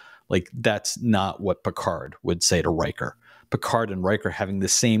court-martial. Like, that's not what Picard would say to Riker. Picard and Riker having the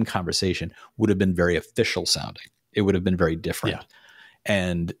same conversation would have been very official sounding. It would have been very different. Yeah.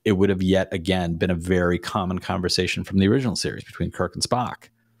 And it would have yet again been a very common conversation from the original series between Kirk and Spock.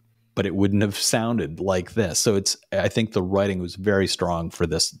 But it wouldn't have sounded like this. So I think the writing was very strong for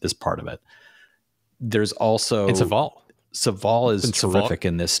this part of it. There's also... And Saval. Saval is terrific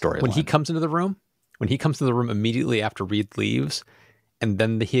in this storyline. When he comes into the room immediately after Reed leaves, and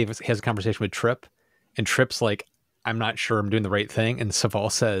then he has a conversation with Trip, and Trip's like, I'm not sure I'm doing the right thing. And Saval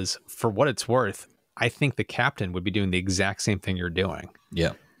says, for what it's worth, I think the captain would be doing the exact same thing you're doing.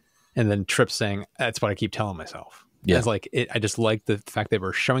 Yeah. And then Trip's saying, that's what I keep telling myself. Yeah. It's like, I just like the fact they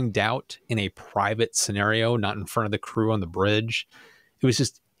were showing doubt in a private scenario, not in front of the crew on the bridge. It was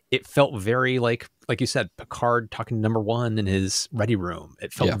just, it felt very like you said, Picard talking to number one in his ready room.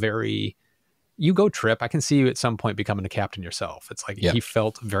 It felt very, you go, Trip. I can see you at some point becoming a captain yourself. It's like, he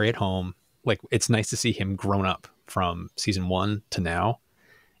felt very at home. Like, it's nice to see him grown up from season 1 to now.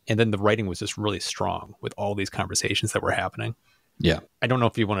 And then the writing was just really strong with all these conversations that were happening. Yeah. I don't know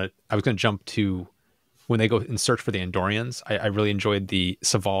if you want to, I was going to jump to when they go and search for the Andorians. I really enjoyed the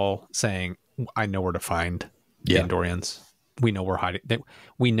Saval saying, I know where to find the Andorians. We know we're hiding.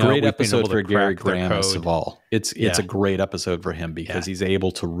 We know. Great episode for Gary Graham as Saval. It's a great episode for him because he's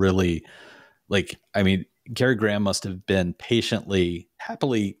able to really, like, I mean, Gary Graham must have been patiently,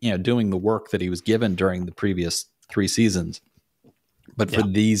 happily, doing the work that he was given during the previous 3 seasons. But for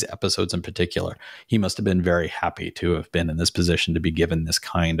these episodes in particular, he must have been very happy to have been in this position to be given this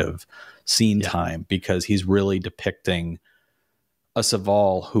kind of scene time, because he's really depicting a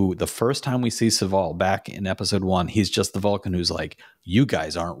Saval who, the first time we see Saval back in episode 1, he's just the Vulcan who's like, you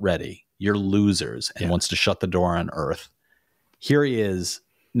guys aren't ready. You're losers, and wants to shut the door on Earth. Here he is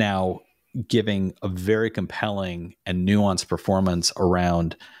now giving a very compelling and nuanced performance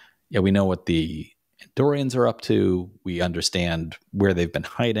around, we know what the Andorians are up to. We understand where they've been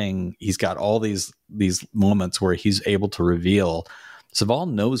hiding. He's got all these moments where he's able to reveal Saval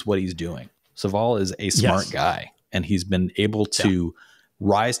knows what he's doing. Saval is a smart guy, and he's been able to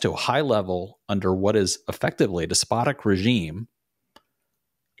rise to a high level under what is effectively a despotic regime.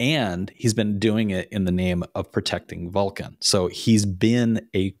 And he's been doing it in the name of protecting Vulcan. So he's been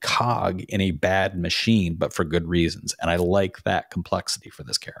a cog in a bad machine, but for good reasons. And I like that complexity for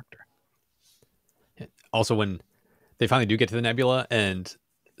this character. Also, when they finally do get to the nebula and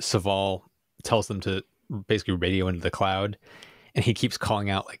Saval tells them to basically radio into the cloud, and he keeps calling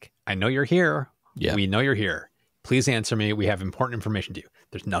out, like, I know you're here. Yeah. We know you're here. Please answer me. We have important information to you.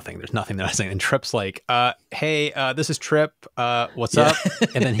 There's nothing they're not saying. And Trip's like, hey, this is Trip. What's up?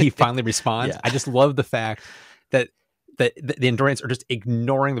 And then he finally responds. I just love the fact that the Andorians are just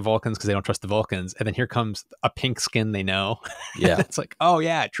ignoring the Vulcans because they don't trust the Vulcans. And then here comes a pink skin they know. Yeah. It's like, oh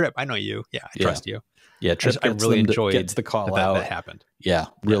yeah, Trip, I know you. Yeah, I trust you. Yeah, Trip I really enjoyed gets the call out. That happened. Yeah,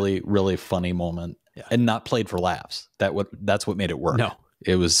 really funny moment. Yeah. And not played for laughs. That's what made it work. No.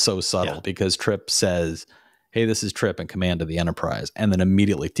 It was so subtle because Trip says, hey, this is Trip in command of the Enterprise. And then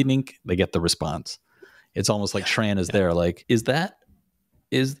immediately, tink, they get the response. It's almost like Shran is there, like, it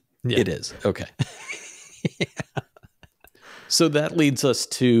is. Okay. So that leads us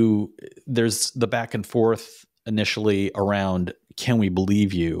to, there's the back and forth initially around, can we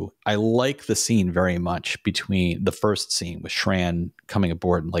believe you? I like the scene very much between the first scene with Shran coming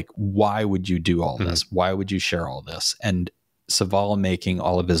aboard and like, why would you do all this? Why would you share all this? And Saval making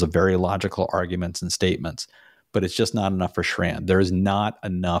all of his very logical arguments and statements, but it's just not enough for Shran. There is not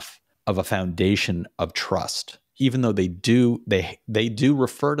enough of a foundation of trust, even though they do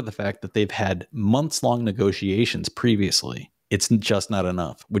refer to the fact that they've had months-long negotiations previously. It's just not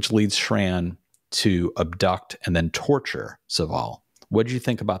enough, which leads Shran to abduct and then torture Saval. What did you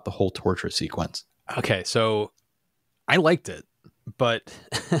think about the whole torture sequence? Okay, so I liked it, but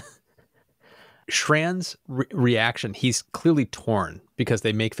Shran's reaction, he's clearly torn because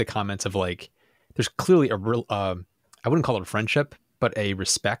they make the comments of like, there's clearly a real, I wouldn't call it a friendship, but a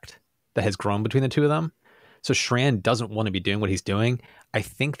respect that has grown between the two of them. So Shran doesn't want to be doing what he's doing. I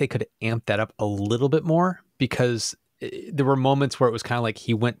think they could amp that up a little bit more because there were moments where it was kind of like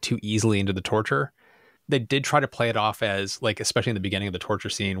he went too easily into the torture. They did try to play it off as like, especially in the beginning of the torture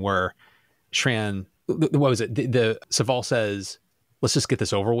scene where Shran, what was it? The Saval says, let's just get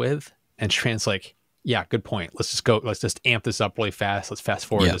this over with. And Shran's like, yeah, good point. Let's just go. Let's just amp this up really fast. Let's fast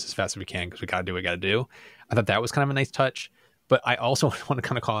forward this as fast as we can because we got to do what we got to do. I thought that was kind of a nice touch. But I also want to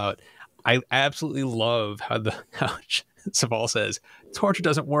kind of call out, I absolutely love how Saval says, torture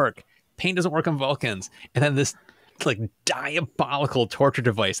doesn't work. Pain doesn't work on Vulcans. And then this like diabolical torture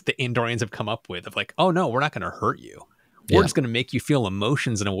device the Andorians have come up with of like, oh no, we're not going to hurt you. We're just going to make you feel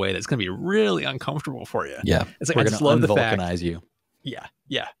emotions in a way that's going to be really uncomfortable for you. Yeah. It's like, we're I going just to love the unvulcanize fact. you. Yeah.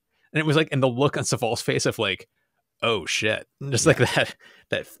 Yeah. And it was like, and the look on Saval's face of like, oh shit. And just like that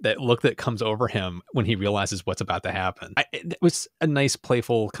look that comes over him when he realizes what's about to happen. It was a nice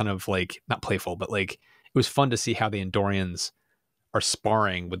playful kind of like, not playful, but like, it was fun to see how the Andorians are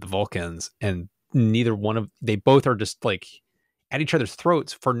sparring with the Vulcans and they both are just like at each other's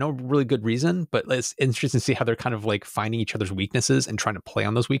throats for no really good reason, but it's interesting to see how they're kind of like finding each other's weaknesses and trying to play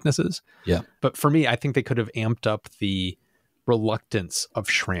on those weaknesses. Yeah. But for me, I think they could have amped up the reluctance of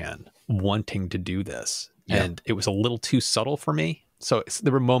Shran wanting to do this. Yeah. And it was a little too subtle for me. So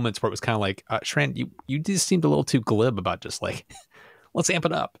there were moments where it was kind of like, Shran, you just seemed a little too glib about just like, let's amp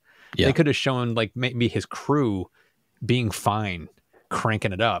it up. Yeah. They could have shown like maybe his crew being fine,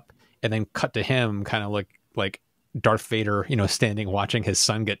 cranking it up, and then cut to him kind of like Darth Vader, standing watching his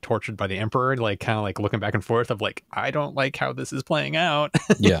son get tortured by the Emperor, like kind of like looking back and forth of like, I don't like how this is playing out.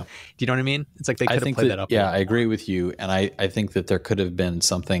 Yeah. Do you know what I mean? It's like they could have played that up. Yeah, I agree with you. And I think that there could have been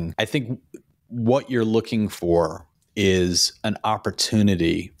something. I think what you're looking for is an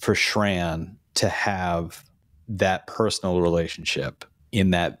opportunity for Shran to have that personal relationship,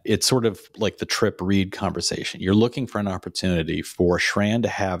 in that it's sort of like the Trip Reed conversation. You're looking for an opportunity for Shran to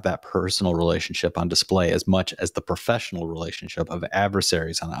have that personal relationship on display as much as the professional relationship of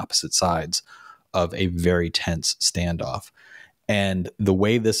adversaries on opposite sides of a very tense standoff. And the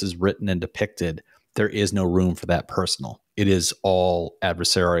way this is written and depicted, there is no room for that personal. It is all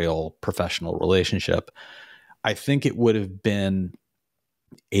adversarial, professional relationship. I think it would have been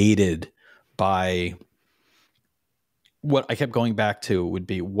aided by what I kept going back to would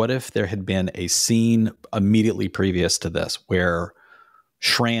be, what if there had been a scene immediately previous to this where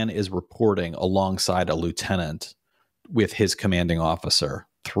Shran is reporting alongside a lieutenant with his commanding officer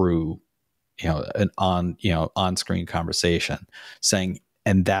through, an on-screen conversation saying,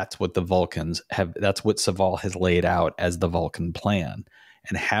 and that's what the Vulcans have, that's what Saval has laid out as the Vulcan plan,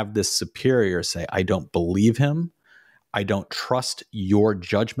 and have this superior say, I don't believe him. I don't trust your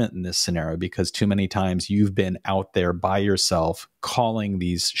judgment in this scenario because too many times you've been out there by yourself calling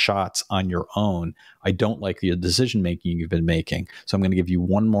these shots on your own. I don't like the decision-making you've been making. So I'm going to give you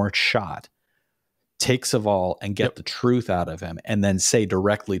one more shot. Take Saval and get the truth out of him, and then say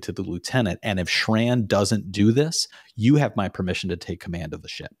directly to the lieutenant, and if Shran doesn't do this, you have my permission to take command of the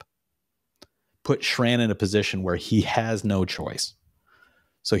ship. Put Shran in a position where he has no choice.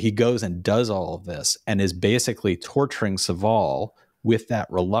 So he goes and does all of this and is basically torturing Saval with that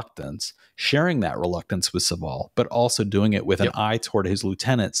reluctance, sharing that reluctance with Saval, but also doing it with an eye toward his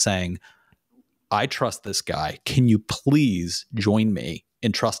lieutenant saying, I trust this guy. Can you please join me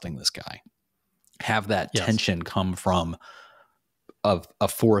in trusting this guy? Have that tension come from a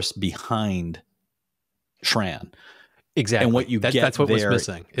force behind Shran. Exactly. And what you get that's what there, was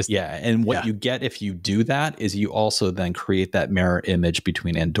missing. And what you get if you do that is you also then create that mirror image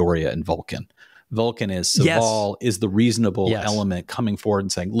between Andoria and Vulcan. Vulcan is Saval is the reasonable element coming forward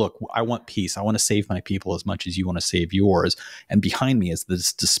and saying, look, I want peace. I want to save my people as much as you want to save yours. And behind me is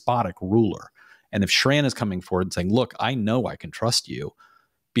this despotic ruler. And if Shran is coming forward and saying, look, I know I can trust you,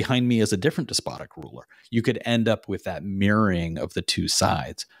 behind me is a different despotic ruler. You could end up with that mirroring of the two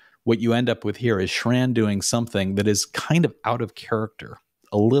sides. What you end up with here is Shran doing something that is kind of out of character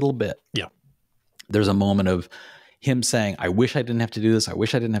a little bit. Yeah. There's a moment of him saying, I wish I didn't have to do this. I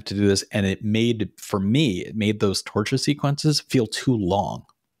wish I didn't have to do this. And it made those torture sequences feel too long.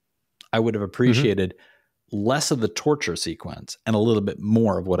 I would have appreciated less of the torture sequence and a little bit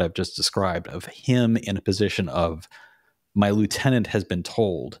more of what I've just described, of him in a position of, my lieutenant has been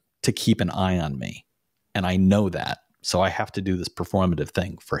told to keep an eye on me. And I know that. So I have to do this performative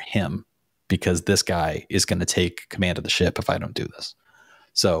thing for him because this guy is going to take command of the ship if I don't do this.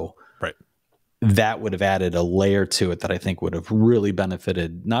 So that would have added a layer to it that I think would have really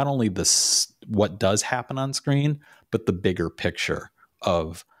benefited not only what does happen on screen, but the bigger picture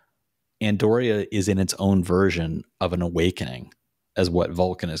of Andoria is in its own version of an awakening as what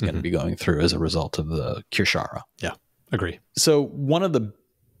Vulcan is going to be going through as a result of the Kir'Shara. Yeah, agree. So one of the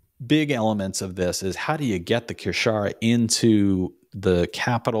big elements of this is, how do you get the Kir'Shara into the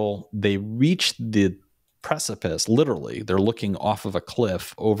capital? They reach the precipice, literally. They're looking off of a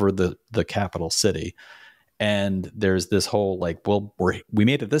cliff over the capital city. And there's this whole like, well, we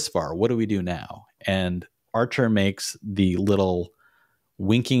made it this far. What do we do now? And Archer makes the little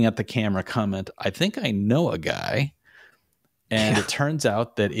winking at the camera comment, I think I know a guy. And it turns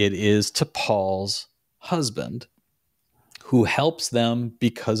out that it is T'Pol's husband, who helps them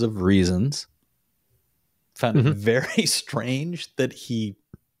because of reasons. Found it very strange that he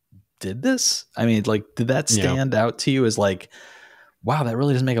did this. I mean, like, did that stand out to you as like, wow, that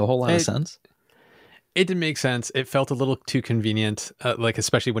really doesn't make a whole lot of sense? It didn't make sense. It felt a little too convenient, like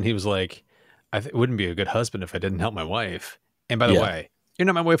especially when he was like, it wouldn't be a good husband if I didn't help my wife. And by the way, you're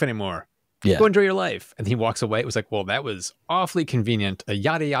not my wife anymore. Yeah. Go enjoy your life. And he walks away. It was like, well, that was awfully convenient.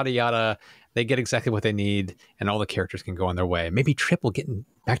 Yada, yada, yada. They get exactly what they need, and all the characters can go on their way. Maybe Trip will get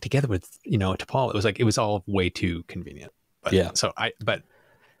back together with, T'Pol. It was like, it was all way too convenient. But, but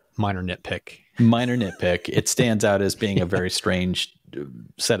minor nitpick. Minor nitpick. It stands out as being a very strange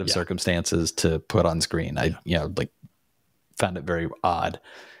set of circumstances to put on screen. I found it very odd.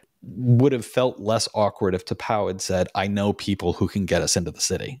 Would have felt less awkward if T'Pau had said, I know people who can get us into the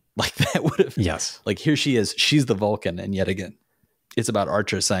city. Like, that would have, like, here she is, she's the Vulcan. And yet again, it's about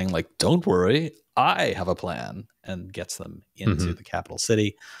Archer saying, like, don't worry, I have a plan, and gets them into the capital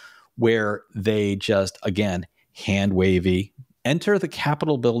city, where they just, again, hand wavy, enter the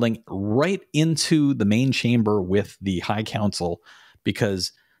Capitol building right into the main chamber with the High Council,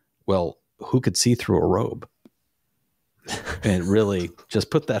 because, well, who could see through a robe? And really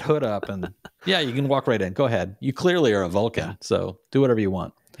just put that hood up and you can walk right in. Go ahead. You clearly are a Vulcan, so do whatever you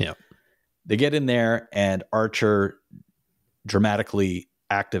want. Yeah. They get in there, and Archer dramatically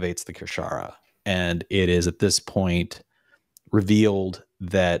activates the Kir'Shara. And it is at this point revealed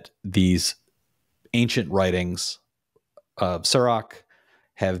that these ancient writings of Surak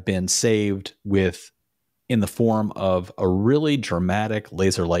have been saved in the form of a really dramatic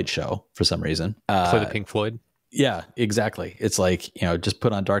laser light show for some reason. Play the Pink Floyd. Yeah, exactly. It's like, just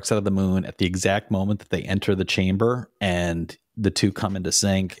put on Dark Side of the Moon at the exact moment that they enter the chamber and the two come into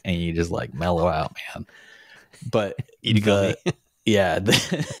sync, and you just like mellow out, man. But the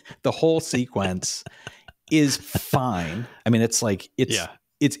whole sequence is fine. I mean, it's like,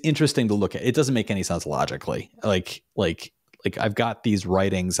 it's interesting to look at. It doesn't make any sense logically. Like I've got these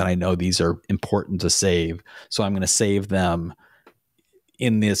writings and I know these are important to save. So I'm going to save them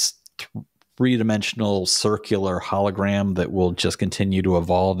in this three-dimensional circular hologram that will just continue to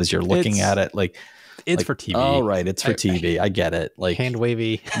evolve as you're looking at it. Like, it's for TV. Oh, right. It's for TV. I get it. Like, hand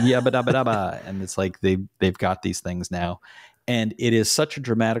wavy. And it's like they've got these things now. And it is such a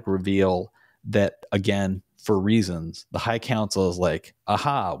dramatic reveal that, again, for reasons, the High Council is like,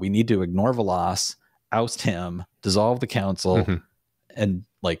 aha, we need to ignore Velas, oust him, dissolve the council, and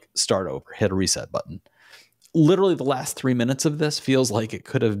like start over, hit a reset button. Literally the last 3 minutes of this feels like it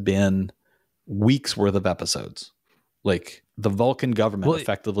could have been weeks worth of episodes. Like the Vulcan government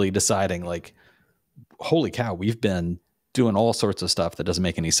effectively deciding, like, holy cow, we've been doing all sorts of stuff that doesn't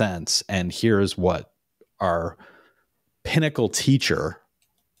make any sense. And here's what our pinnacle teacher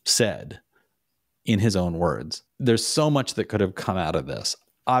said in his own words. There's so much that could have come out of this.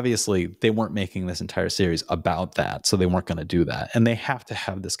 Obviously, they weren't making this entire series about that, so they weren't going to do that. And they have to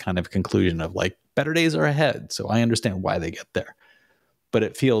have this kind of conclusion of like, better days are ahead. So I understand why they get there. But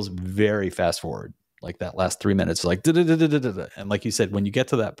it feels very fast forward. Like that last 3 minutes, like, and like you said, when you get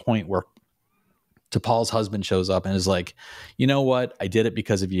to that point where T'Pol's husband shows up and is like, you know what? I did it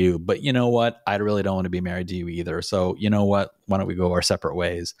because of you, but you know what? I really don't want to be married to you either. So you know what? Why don't we go our separate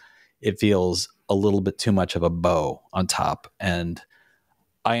ways? It feels a little bit too much of a bow on top. And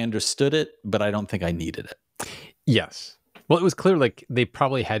I understood it, but I don't think I needed it. Yes. Well, it was clear like they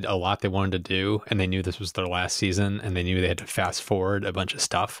probably had a lot they wanted to do, and they knew this was their last season, and they knew they had to fast forward a bunch of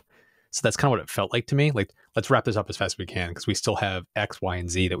stuff. So that's kind of what it felt like to me. Like, let's wrap this up as fast as we can because we still have X, Y, and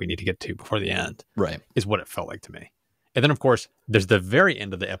Z that we need to get to before the end. Right. Is what it felt like to me. And then, of course, there's the very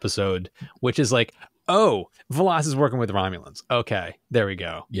end of the episode, which is like, oh, Velas is working with Romulans. Okay, there we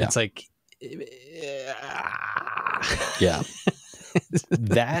go. Yeah. It's like... Yeah.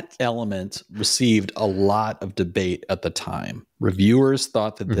 That element received a lot of debate at the time. Reviewers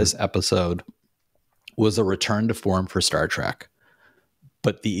thought that this episode was a return to form for Star Trek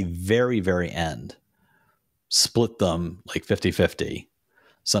But the very, very end split them like 50-50.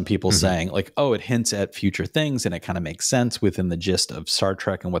 Some people saying like, oh, it hints at future things and it kind of makes sense within the gist of Star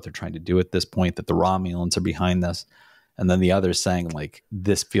Trek and what they're trying to do at this point, that the Romulans are behind this. And then the others saying like,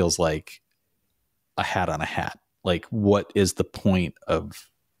 this feels like a hat on a hat. Like, what is the point of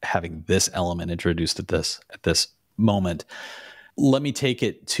having this element introduced at this moment? Let me take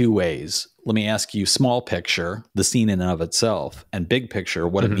it two ways. Let me ask you, small picture, the scene in and of itself, and big picture,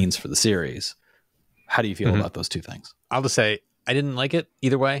 what it means for the series. How do you feel about those two things? I'll just say I didn't like it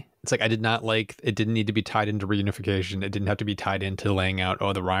either way. It's like I did not like, it didn't need to be tied into reunification. It didn't have to be tied into laying out,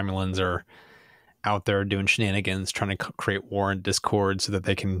 oh, the Romulans are out there doing shenanigans, trying to create war and discord so that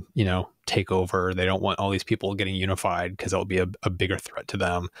they can, you know, take over. They don't want all these people getting unified because that'll be a bigger threat to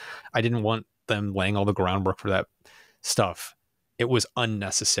them. I didn't want them laying all the groundwork for that stuff. It was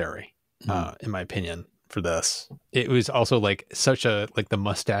unnecessary, in my opinion, for this. It was also like such a, like the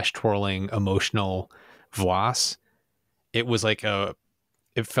mustache twirling emotional Vlas. It was like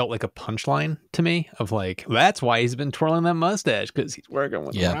it felt like a punchline to me of like, that's why he's been twirling that mustache, because he's working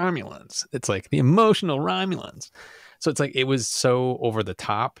with the Romulans. It's like the emotional Romulans. So it's like, it was so over the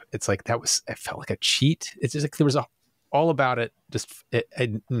top. It's like, it felt like a cheat. It's just like, there was all about it. Just,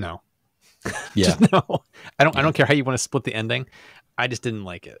 no. Yeah. Just no. I don't care how you want to split the ending. I just didn't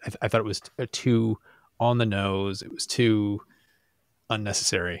like it. I thought it was too on the nose. It was too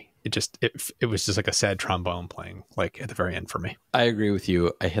unnecessary. It was just like a sad trombone playing like at the very end for me. I agree with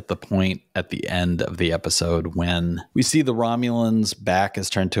you. I hit the point at the end of the episode when we see the Romulan's back is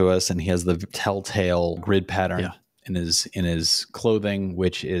turned to us and he has the telltale grid pattern in his clothing,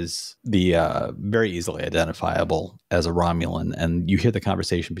 which is the very easily identifiable as a Romulan. And you hear the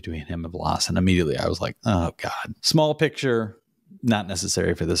conversation between him and Vlas, and immediately I was like, oh God. Small picture, not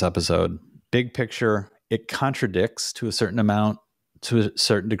necessary for this episode. Big picture, it contradicts to a certain amount, to a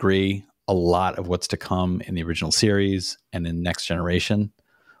certain degree, a lot of what's to come in the original series and in Next Generation,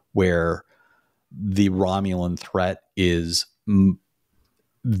 where the Romulan threat is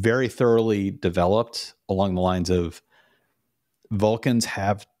very thoroughly developed along the lines of Vulcans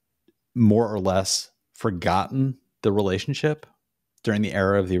have more or less forgotten the relationship during the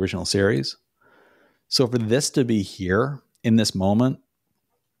era of the original series. So for this to be here in this moment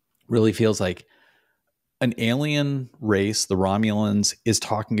really feels like an alien race, the Romulans, is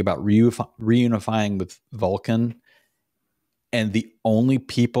talking about reunifying with Vulcan, and the only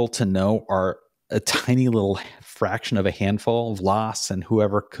people to know are a tiny little fraction of a handful of Vlas and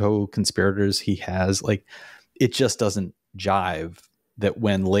whoever co-conspirators he has. Like, it just doesn't jive that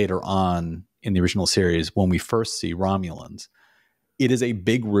when later on in the original series, when we first see Romulans, it is a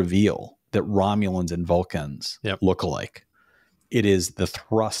big reveal that Romulans and Vulcans look alike. It is the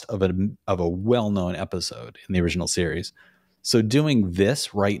thrust of a well-known episode in the original series. So doing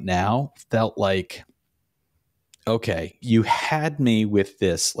this right now felt like, okay, you had me with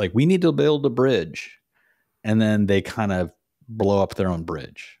this, like, we need to build a bridge. And then they kind of blow up their own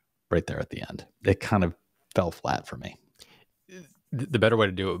bridge right there at the end. It kind of fell flat for me. The better way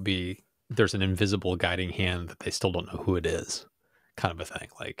to do it would be, there's an invisible guiding hand that they still don't know who it is, kind of a thing.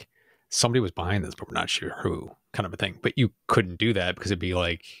 Like, somebody was behind this, but we're not sure who, kind of a thing. But you couldn't do that because it'd be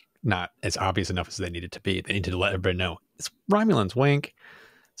like not as obvious enough as they needed to be. They needed to let everybody know it's Romulans, wink.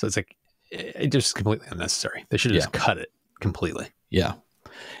 So it's like, it just completely unnecessary. They should have just cut it completely. Yeah.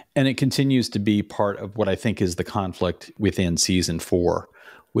 And it continues to be part of what I think is the conflict within season 4,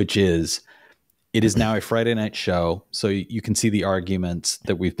 which is, it is now a Friday night show. So you can see the arguments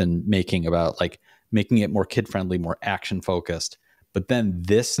that we've been making about like making it more kid friendly, more action focused. But then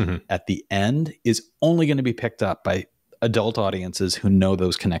this at the end is only going to be picked up by adult audiences who know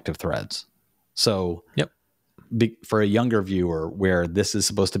those connective threads. So for a younger viewer where this is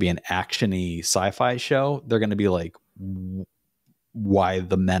supposed to be an action-y sci-fi show, they're going to be like, why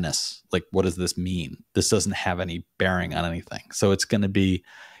the menace? Like, what does this mean? This doesn't have any bearing on anything. So it's going to be,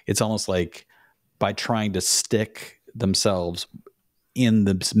 it's almost like by trying to stick themselves in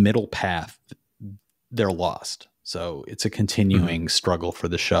the middle path, they're lost. So it's a continuing struggle for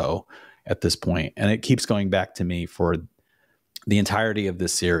the show at this point. And it keeps going back to me for the entirety of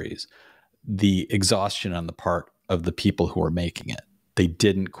this series, the exhaustion on the part of the people who are making it. They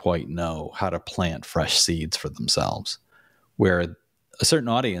didn't quite know how to plant fresh seeds for themselves, where a certain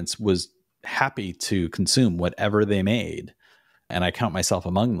audience was happy to consume whatever they made. And I count myself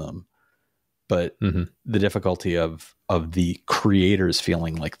among them. But the difficulty of the creators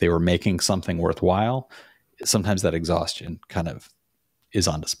feeling like they were making something worthwhile, sometimes that exhaustion kind of is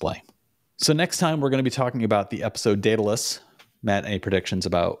on display. So next time we're going to be talking about the episode Daedalus. Matt, any predictions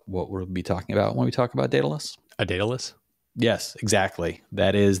about what we'll be talking about when we talk about Daedalus? A Daedalus? Yes, exactly.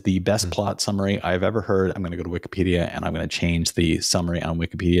 That is the best plot summary I've ever heard. I'm going to go to Wikipedia and I'm going to change the summary on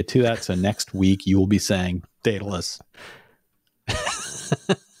Wikipedia to that. So next week you will be saying Daedalus.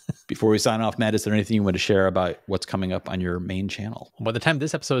 Before we sign off, Matt, is there anything you want to share about what's coming up on your main channel? By the time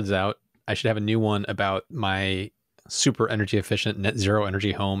this episode is out, I should have a new one about my super energy efficient net zero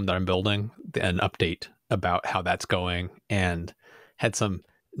energy home that I'm building, an update about how that's going, and had some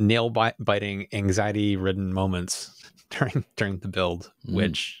nail biting, anxiety ridden moments during the build,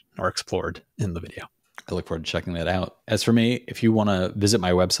 which are explored in the video. I look forward to checking that out. As for me, if you want to visit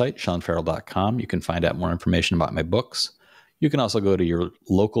my website, SeanFarrell.com, you can find out more information about my books. You can also go to your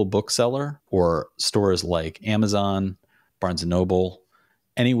local bookseller or stores like Amazon, Barnes & Noble.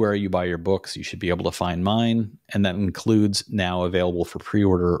 Anywhere you buy your books, you should be able to find mine. And that includes now available for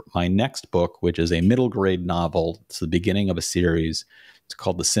pre-order my next book, which is a middle grade novel. It's the beginning of a series. It's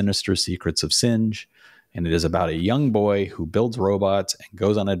called The Sinister Secrets of Singe. And it is about a young boy who builds robots and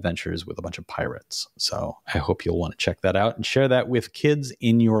goes on adventures with a bunch of pirates. So I hope you'll want to check that out and share that with kids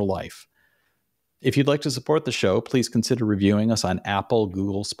in your life. If you'd like to support the show, please consider reviewing us on Apple,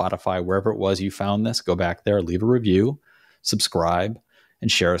 Google, Spotify, wherever it was you found this. Go back there, leave a review, subscribe,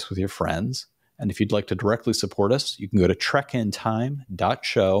 and share us with your friends. And if you'd like to directly support us, you can go to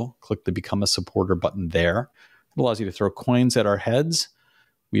trekintime.show, click the Become a Supporter button there. It allows you to throw coins at our heads.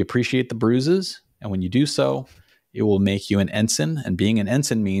 We appreciate the bruises. And when you do so, it will make you an ensign. And being an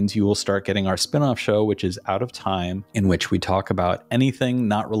ensign means you will start getting our spinoff show, which is Out of Time, in which we talk about anything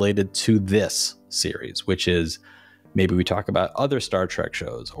not related to this series, which is maybe we talk about other Star Trek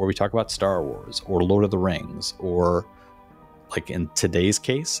shows, or we talk about Star Wars, or Lord of the Rings, or like in today's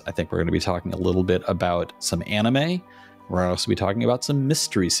case, I think we're going to be talking a little bit about some anime. We're going to also be talking about some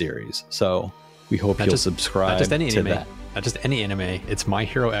mystery series. So we hope you'll subscribe to that. Not just any anime, it's My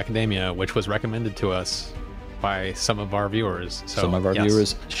Hero Academia, which was recommended to us by some of our viewers. So, some of our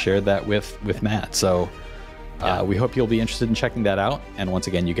viewers shared that with Matt. So we hope you'll be interested in checking that out. And once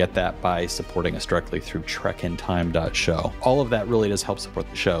again, you get that by supporting us directly through trekintime.show. All of that really does help support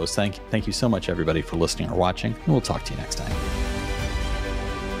the show. So thank you so much, everybody, for listening or watching. And we'll talk to you next time.